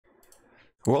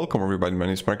Welcome everybody, my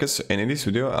name is Marcus, and in this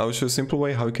video I'll show a simple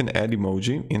way how you can add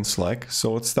emoji in Slack.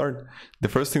 So let's start. The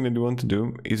first thing that you want to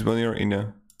do is when you're in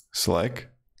a Slack,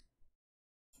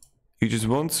 you just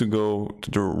want to go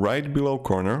to the right below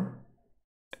corner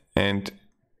and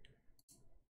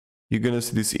you're gonna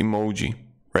see this emoji,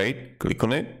 right? Click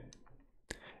on it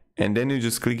and then you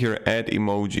just click here add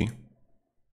emoji.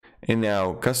 And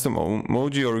now custom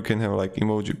emoji, or you can have like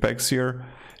emoji packs here.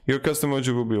 Your custom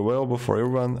emoji will be available for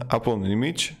everyone. Upload an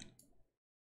image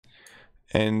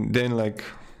and then like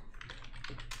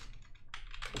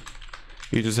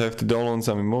you just have to download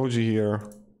some emoji here.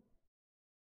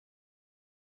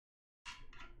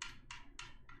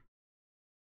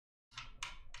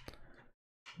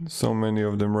 So many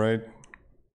of them, right?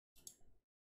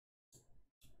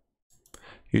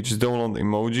 You just download the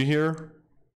emoji here.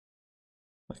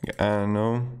 Like, I don't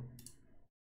know.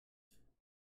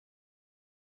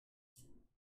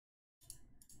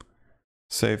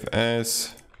 Save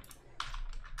as.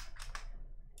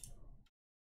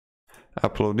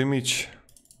 Upload image.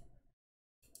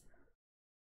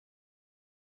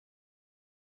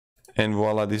 And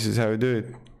voila, this is how you do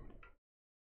it.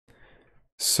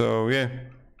 So yeah.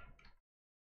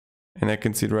 And I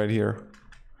can see it right here.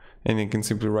 And you can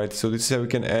simply write. So this is how we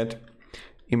can add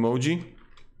emoji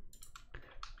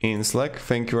in Slack.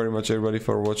 Thank you very much everybody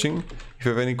for watching. If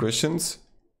you have any questions,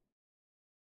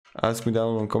 ask me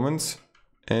down in comments.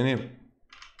 And yeah,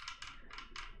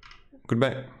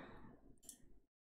 goodbye.